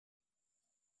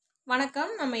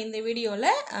வணக்கம். நம்ம இந்த வீடியோல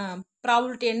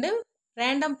probability and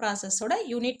random ப்ராசஸோட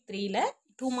unit 3ல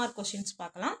 2 mark questions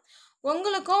பார்க்கலாம்.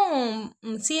 உங்களுக்கும்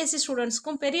சிஎஸ்சி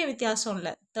ஸ்டூடெண்ட்ஸ்க்கும் பெரிய வித்தியாசம்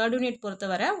இல்லை. தேர்ட் யூனிட்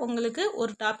பொறுத்தவரை உங்களுக்கு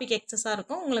ஒரு டாபிக் எக்ஸஸாக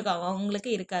இருக்கும்,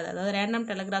 அவங்களுக்கு இருக்காது. அதாவது ரேண்டம்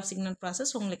டெலிகிராஃப் சிக்னல்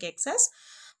ப்ராசஸ் உங்களுக்கு எக்ஸஸ்,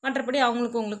 மற்றபடி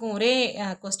உங்களுக்கும் ஒரே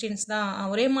கொஸ்டின்ஸ் தான்,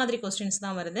 ஒரே மாதிரி கொஸ்டின்ஸ்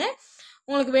தான் வருது.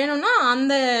 உங்களுக்கு வேணும்னா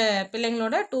அந்த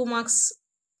பிள்ளைங்களோட 2 மார்க்ஸ்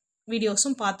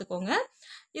வீடியோஸும் பார்த்துக்கோங்க.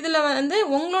 இதில்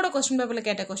உங்களோட கொஸ்டின் பேப்பரில்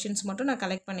கேட்ட கொஸ்டின்ஸ் மட்டும் நான்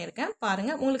கலெக்ட் பண்ணியிருக்கேன்.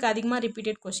 பாருங்கள், உங்களுக்கு அதிகமாக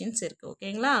ரிப்பீட்டட் கொஸ்டின்ஸ் இருக்குது.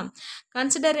 ஓகேங்களா?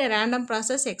 Consider a random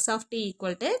process x of t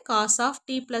equal to cos of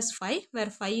t plus 5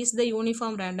 where 5 is the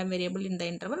uniform random variable in the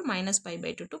interval minus pi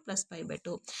by 2 to plus pi by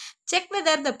 2. Check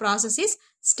whether the process is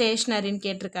stationary ன்னு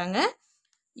கேட்டிருக்காங்க.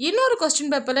 இன்னொரு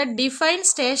question பேப்பரில் define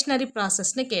stationery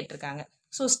ப்ராசஸ்ன்னு கேட்டிருக்காங்க.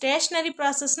 So stationery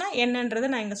ப்ராசஸ்னால் என்னன்றதை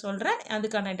நான் இங்கே சொல்கிறேன்.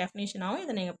 அதுக்கான டெஃபினேஷனாகவும்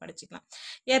இதை நீங்கள் படிச்சுக்கலாம்.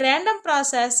 A random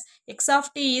process x of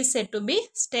t is said to be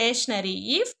stationary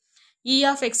if e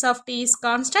of x of t is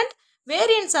constant,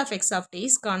 variance of X of D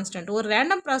is constant. ஒரு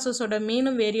ரேண்டம் ப்ராசஸோட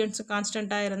மீனும் வேரியன்ஸும்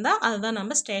கான்ஸ்டண்ட்டாக இருந்தால் அதுதான்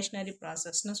நம்ம ஸ்டேஷ்னரி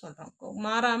ப்ராசஸ்ன்னு சொல்கிறோம்.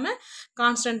 மாறாமல்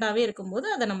கான்ஸ்டண்ட்டாகவே இருக்கும்போது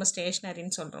அதை நம்ம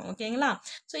ஸ்டேஷ்னரின்னு சொல்கிறோம். ஓகேங்களா?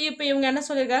 ஸோ இப்போ இவங்க என்ன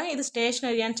சொல்லியிருக்காங்க, இது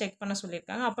ஸ்டேஷ்னரியான்னு செக் பண்ண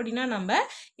சொல்லியிருக்காங்க. அப்படின்னா நம்ம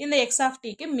இந்த எக்ஸ் ஆஃப்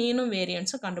டிக்கு மீனும்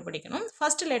வேரியன்ஸும் கண்டுபிடிக்கணும்.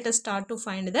 First let us start to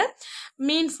find the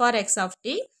mean for x of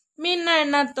t. மீன்னா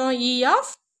என்ன அர்த்தம்? e of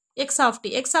x of t.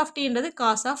 x of t ன்றது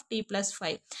cos of t plus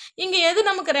 5. இங்கே எது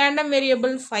நமக்கு ரேண்டம்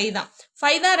வேரியபிள்? 5 தான்.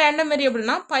 5 தான் ரேண்டம்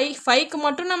வேரியபிள்னா 5க்கு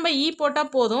மட்டும் நம்ம e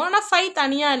போட்டால் போதும். ஆனால் 5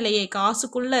 தனியாக இல்லையே,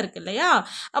 காசுக்குள்ளே இருக்கு இல்லையா?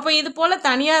 அப்போ இது போல்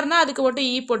தனியாக இருந்தால் அதுக்கு மட்டும்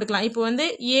e போட்டுக்கலாம். இப்போ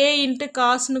a இன்ட்டு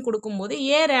காசுன்னு கொடுக்கும்போது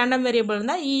a ரேண்டம் வேரியபிள்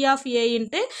இருந்தால் e ஆஃப் a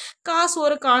இன்ட்டு காசு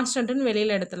ஒரு கான்ஸ்டன்ட்னு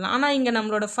வெளியில் எடுத்துடலாம். ஆனால் இங்கே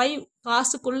நம்மளோட 5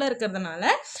 காசுக்குள்ளே இருக்கிறதுனால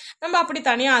நம்ம அப்படி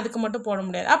தனியாக அதுக்கு மட்டும் போட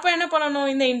முடியாது. அப்போ என்ன பண்ணணும்?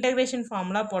 இந்த இன்டெகிரேஷன்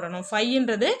ஃபார்முலா போடணும்.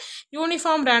 5ன்றது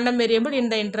யூனிஃபார்ம் ரேண்டம் வேரியபிள்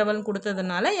இந்த இன்டர்வல்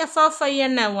கொடுத்ததுனால எஃப் ஆஃப் 5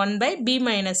 என்ன? 1/b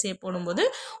மைனஸ் a போடும்போது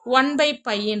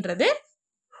 1/πன்றது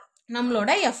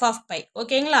நம்மளோட எஃப் ஆஃப் பை.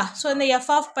 ஓகேங்களா? ஸோ இந்த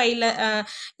எஃப் ஆஃப் பையில்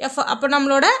அப்போ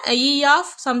நம்மளோட இ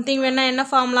ஆஃப் சம்திங் வேணா என்ன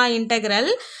ஃபார்முலா?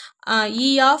 இன்டெக்ரல்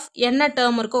இ ஆஃப் என்ன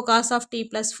டேர்ம் இருக்கோ cos of D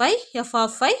plus 5 F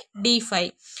of 5 d5.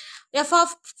 F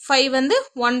of 5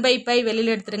 1/π வெளியில்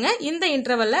எடுத்துருங்க. இந்த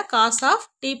இன்டர்வலில் cos of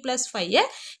D plus 5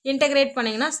 integrate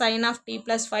பண்ணிங்கன்னா சைன் ஆஃப் டி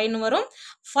ப்ளஸ் 5ன்னு வரும்.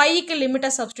 5க்கு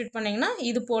லிமிட்டை சப்ஸ்டியூட் பண்ணிங்கன்னா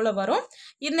இது போல் வரும்.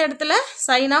 இந்த இடத்துல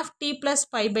sign of D plus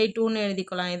pi by 2ன்னு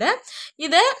எழுதிக்கலாம்.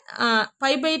 இதை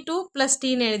பை பை 2 ப்ளஸ்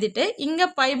டீன்னு எழுதிட்டு இங்கே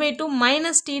பை பை 2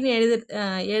 மைனஸ் டீன்னு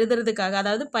எழுதுறதுக்காக,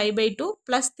 அதாவது by by 2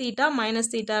 plus theta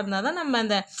minus theta இருந்தால் தான் நம்ம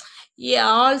அந்த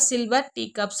ஆல் சில்வர் டீ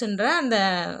கப்ஸ்ன்ற அந்த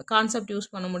கான்செப்ட் யூஸ்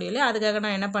பண்ண முடியல. அதுக்காக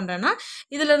நான் என்ன பண்ணுறேன்னா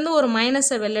இதிலேருந்து ஒரு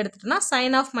மைனஸை வெளில எடுத்துட்டேன்னா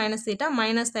sign of minus theta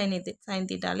minus sine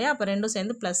theta இல்லையா? அப்போ ரெண்டும்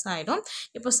சேர்ந்து ப்ளஸ் ஆகிடும்.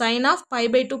 இப்போ sign of by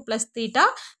by 2 plus theta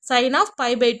sine of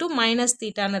by by 2 minus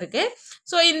தீட்டான்னு இருக்குது.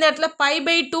 ஸோ இந்த இடத்துல பை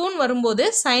பை 2ன்னு வரும்போது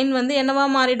சைன் என்னவா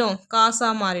மாறிடும்?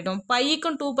 காசாக மாறிடும்.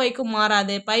 பைக்கும் 2πக்கும்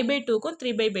மாறாது, பை பை 2க்கும்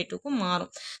 3/2க்கும்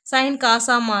மாறும். சைன்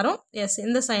காசாக மாறும். எஸ்,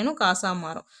 இந்த சைனும் காசாக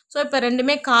மாறும். ஸோ இப்போ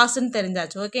ரெண்டுமே காசுன்னு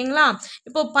தெரிஞ்சாச்சு. ஓகேங்களா?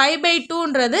 இப்போ பை பை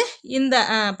 2ன்றது இந்த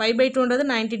பை பை 2ன்றது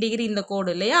 90 டிகிரி இந்த கோடு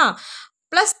இல்லையா?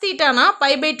 ப்ளஸ் தீட்டானா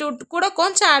பை பை 2 கூட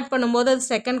கொஞ்சம் ஆட் பண்ணும்போது அது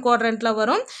செகண்ட் குவாட்ரண்ட்டில்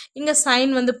வரும். இங்கே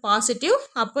சைன் பாசிட்டிவ்,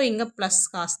 அப்போ இங்கே ப்ளஸ்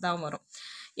காசு தான் வரும்.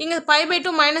 இங்கே பை பை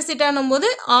 2 மைனஸ் தீட்டானும் போது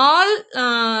ஆல்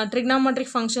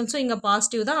ட்ரிக்னாமெட்ரிக் ஃபங்க்ஷன்ஸும் இங்கே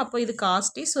பாசிட்டிவ் தான். அப்போ இது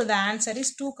காஸ்டி. So the answer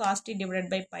is 2 காஸ்டி divided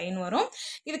by பைன்னு வரும்.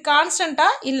 இது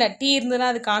கான்ஸ்டண்ட்டாக இல்லை, டி இருந்ததுன்னா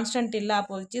அது கான்ஸ்டன்ட் இல்லை,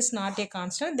 அப்போ which is not a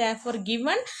constant. Therefore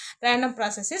given random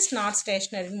process is not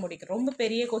ஸ்டேஷ்னரின்னு முடிக்கும். ரொம்ப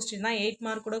பெரிய கொஸ்டின் தான், 8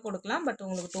 மார்க் கூட கொடுக்கலாம். பட்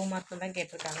உங்களுக்கு 2 மார்க்கில் தான்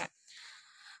கேட்டிருக்காங்க.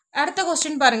 அடுத்த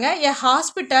கொஸ்டின் பாருங்க. எ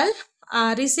hospital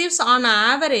receives on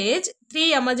average 3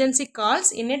 emergency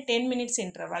calls in a 10 minutes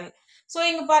interval. So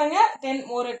இங்கே பாருங்கள்,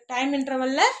 ஒரு டைம்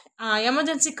இன்டர்வலில்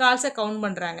எமர்ஜென்சி கால்ஸை கவுண்ட்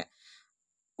பண்ணுறாங்க.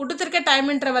 கொடுத்துருக்க டைம்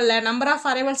இன்டர்வலில் நம்பர் ஆஃப்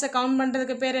அரைவல்ஸை கவுண்ட்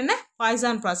பண்ணுறதுக்கு பேர் என்ன?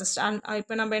 Poisson process.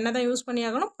 இப்போ நம்ம என்ன தான் யூஸ் பண்ணி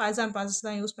ஆகணும்? பாய்சான் ப்ராசஸ்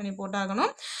தான் யூஸ் பண்ணி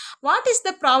போட்டாகணும். What is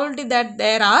the probability that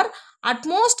there are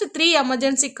utmost 3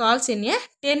 emergency calls in A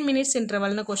 10 minutes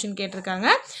இன்டர்வல்னு question கேட்டிருக்காங்க.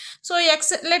 So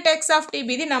let x of t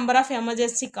be the number of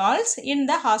emergency calls in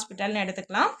the hospitalனு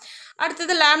எடுத்துக்கலாம்.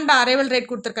 அடுத்தது lambda arrival rate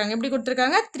கொடுத்துருக்காங்க. எப்படி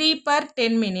கொடுத்துருக்காங்க?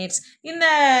 3/10 minutes.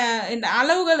 இந்த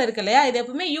அளவுகள் இருக்கு இல்லையா, இது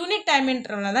எப்பவுமே யூனிட் டைம்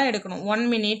இன்டர்வலில் தான் எடுக்கணும். 1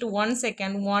 minute, 1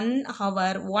 second, 1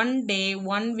 hour, 1 day,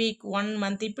 1 week, 1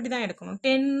 month இப்படி தான் எடுக்கணும்.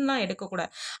 10லாம்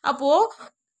எடுக்கக்கூடாது. அப்போது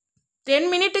 10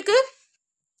 minute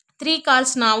 3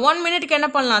 கால்ஸ்னா 1 மினிட்க்கு என்ன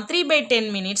பண்ணலாம் 3/10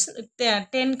 மினிட்ஸ்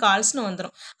 10 கால்ஸ்னு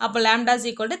வந்துடும். அப்போ லேம்டா இஸ்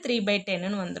ஈக்குவல் டு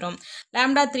 3/10ன்னு வந்துடும்.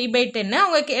 லேம்டா 3/10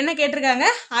 அவங்க என்ன கேட்டிருக்காங்க,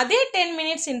 அதே 10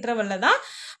 மினிட்ஸ் இன்டர்வலில் தான்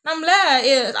நம்மள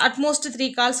அட்மோஸ்ட் 3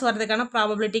 கால்ஸ் வர்றதுக்கான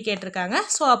ப்ராபபிலிட்டி கேட்டிருக்காங்க.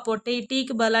 ஸோ அப்போது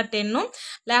டீக்கு பதிலாக 10ம்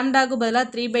லேம்டாவுக்கு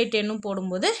பதிலாக 3/10ம்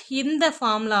போடும்போது இந்த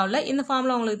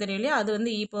ஃபார்முலாவில் உங்களுக்கு தெரியும் இல்லையா, அது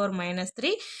வந்து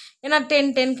e⁻³ ஏன்னா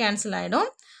 10 கேன்சல்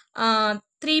ஆகிடும்.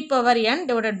 3 n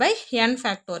divided by n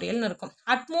factorial இருக்கும்.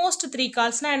 அட்மோஸ்ட் 3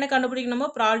 கால்ஸ்னால் என்ன கண்டுபிடிக்கணுமோ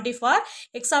probability for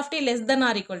X of t less than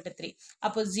R equal to 3.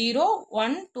 அப்போ 0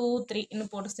 1 2 3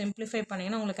 இன்னும் போட்டு சிம்பிளிஃபை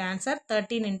பண்ணிங்கன்னா உங்களுக்கு ஆன்சர்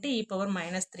 13 ×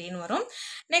 e⁻³ வரும்.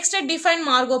 நெக்ஸ்ட் டிஃபைன்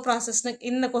மார்கோ ப்ராசஸ்னு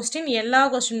இந்த கொஸ்டின் எல்லா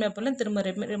கொஸ்டின் பேப்பர்லையும் திரும்ப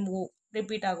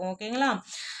ரிப்பீட் ஆகும். ஓகேங்களா?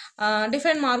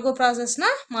 Define Margo process na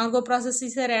Margo process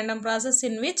is a random process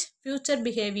in which future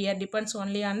behavior depends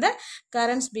only on the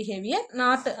current behavior,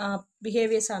 not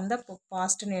behaviors on the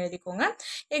past னு எழுதிக்கோங்க.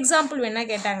 Example வேணா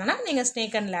கேட்டாங்கன்னா நீங்கள்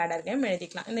ஸ்னேக் அண்ட் லேடர் கேம்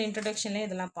எழுதிக்கலாம். இந்த இன்ட்ரடக்ஷன்லேயே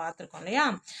இதெல்லாம் பார்த்துருக்கோம் இல்லையா.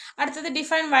 அடுத்தது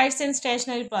define வைட்ஸ் and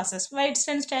stationary process. வைட்ஸ்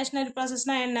and stationary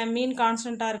ப்ராசஸ்னால் என்ன, மீன்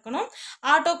கான்ஸ்டண்ட்டாக இருக்கணும்,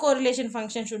 auto correlation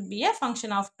function should be a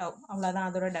function of tau. அவ்வளோதான்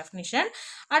அதோட டெஃபினிஷன்.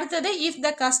 அடுத்தது if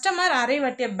the customer arrive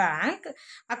at a bank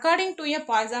according to a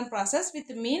Poisson process with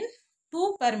mean 2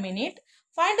 per minute,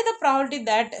 find the probability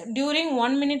that during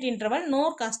 1 minute interval no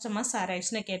customers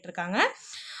arrives னு கேட்டிருக்காங்க.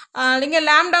 நீங்கள்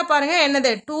lambda பாருங்கள் என்னது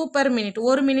 2 per minute,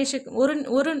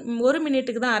 ஒரு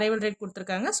மினிட்டுக்கு தான் அரைவல் ரேட்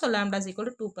கொடுத்துருக்காங்க. So lambda is equal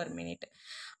to 2 per minute.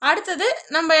 அடுத்தது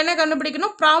நம்ம என்ன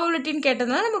கண்டுபிடிக்கணும், ப்ராபபிலிட்டின்னு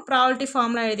கேட்டதுனால நம்ம ப்ராபபிலிட்டி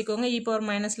ஃபார்முலா எழுதிக்கோங்க.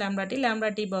 e⁻−λt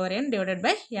λt/n divided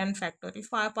by n factorial.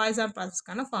 Poisson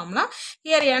ப்ராசஸ்க்கான formula.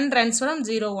 Here n runs from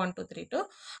 0 1 2 3 2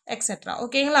 etcetera.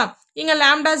 ஓகேங்களா? இங்கே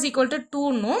லேம்டா இஸ் ஈக்குவல் டு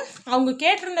 2ன்னும் அவங்க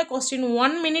கேட்டிருந்த கொஸ்டின்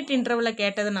 1 மினிட் இன்டர்வலில்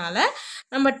கேட்டதுனால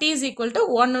நம்ம t is equal to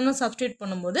 1ன்னு substitute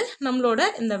பண்ணும்போது நம்மளோட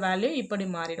இந்த வேல்யூ இப்படி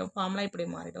மாறிடும், ஃபார்முலா இப்படி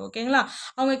மாறிடும். ஓகேங்களா?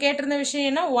 அவங்க கேட்டிருந்த விஷயம்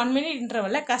என்ன, 1 மினிட்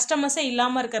இன்டர்வலில் கஸ்டமர்ஸே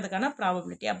இல்லாமல் இருக்கிறதுக்கான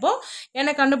ப்ராபபிலிட்டி. அப்போது என்ன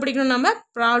கண்டுபிடிக்கணும், நம்ம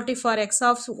probability for X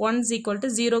of 1 is equal to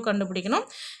 0 கண்டுபிடிக்கணும்.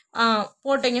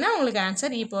 போட்டிங்கன்னா உங்களுக்கு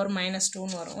ஆன்சர்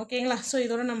e⁻−2ன்னு வரும். ஓகேங்களா? ஸோ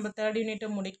இதோட நம்ம 3rd யூனிட்டை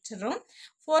முடிச்சிடுறோம்.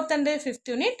 4th and 5th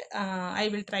unit I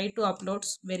will try to upload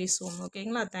very soon.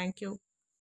 ஓகேங்களா? தேங்க்யூ.